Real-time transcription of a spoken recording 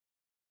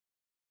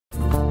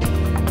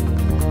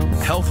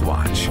Health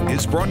Watch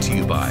is brought to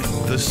you by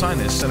the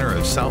Sinus Center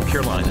of South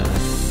Carolina.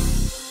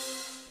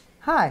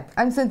 Hi,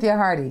 I'm Cynthia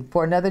Hardy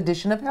for another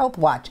edition of Health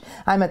Watch.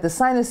 I'm at the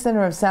Sinus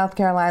Center of South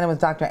Carolina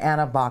with Dr.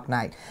 Anna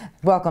Bachnight.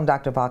 Welcome,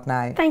 Dr.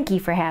 Bachnight. Thank you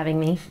for having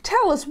me.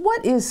 Tell us,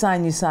 what is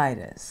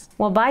sinusitis?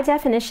 Well, by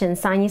definition,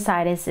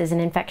 sinusitis is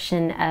an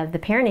infection of the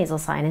paranasal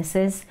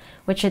sinuses,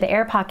 which are the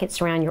air pockets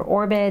around your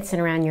orbits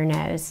and around your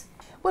nose.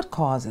 What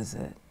causes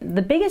it?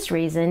 The biggest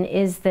reason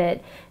is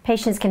that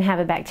patients can have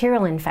a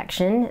bacterial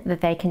infection that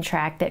they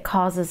contract that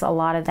causes a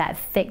lot of that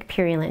thick,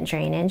 purulent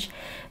drainage.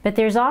 But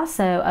there's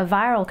also a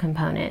viral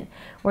component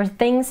where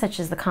things such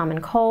as the common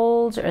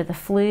cold or the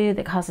flu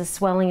that causes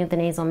swelling of the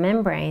nasal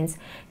membranes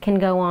can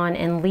go on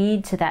and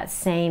lead to that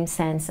same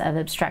sense of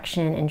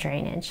obstruction and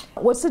drainage.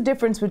 What's the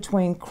difference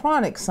between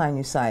chronic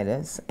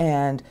sinusitis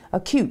and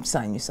acute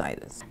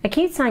sinusitis?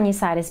 Acute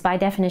sinusitis, by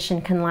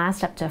definition, can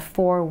last up to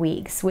 4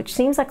 weeks, which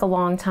seems like a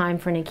long time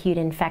for an acute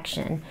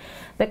infection.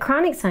 But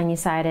chronic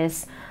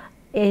sinusitis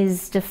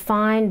is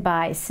defined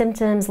by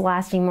symptoms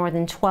lasting more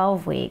than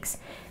 12 weeks.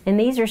 And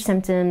these are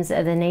symptoms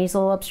of the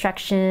nasal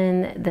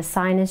obstruction, the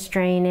sinus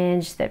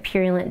drainage, the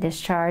purulent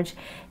discharge,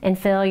 and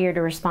failure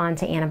to respond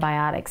to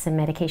antibiotics and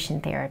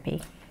medication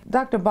therapy.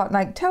 Dr.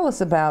 Bachnight, tell us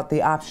about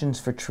the options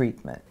for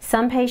treatment.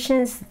 Some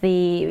patients,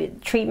 the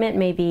treatment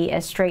may be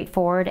as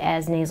straightforward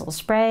as nasal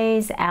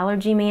sprays,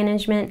 allergy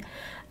management.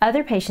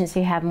 Other patients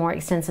who have more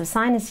extensive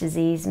sinus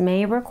disease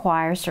may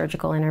require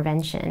surgical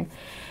intervention.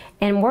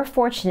 And we're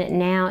fortunate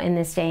now in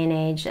this day and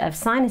age of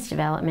sinus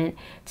development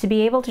to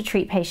be able to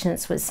treat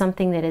patients with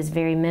something that is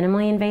very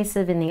minimally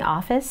invasive in the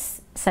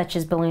office, such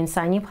as balloon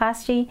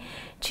sinuplasty,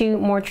 to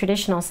more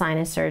traditional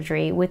sinus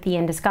surgery with the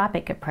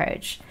endoscopic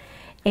approach.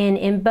 And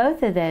in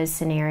both of those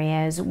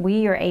scenarios,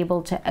 we are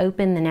able to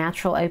open the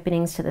natural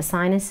openings to the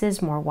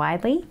sinuses more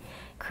widely,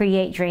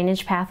 create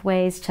drainage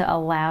pathways to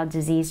allow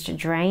disease to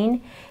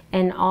drain,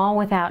 and all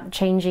without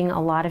changing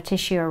a lot of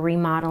tissue or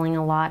remodeling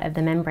a lot of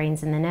the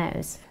membranes in the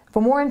nose.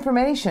 For more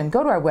information,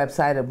 go to our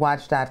website at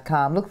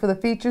watch.com, look for the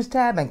Features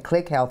tab, and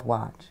click Health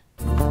Watch.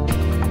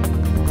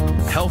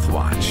 Health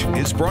Watch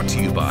is brought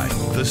to you by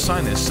the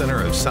Sinus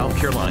Center of South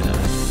Carolina.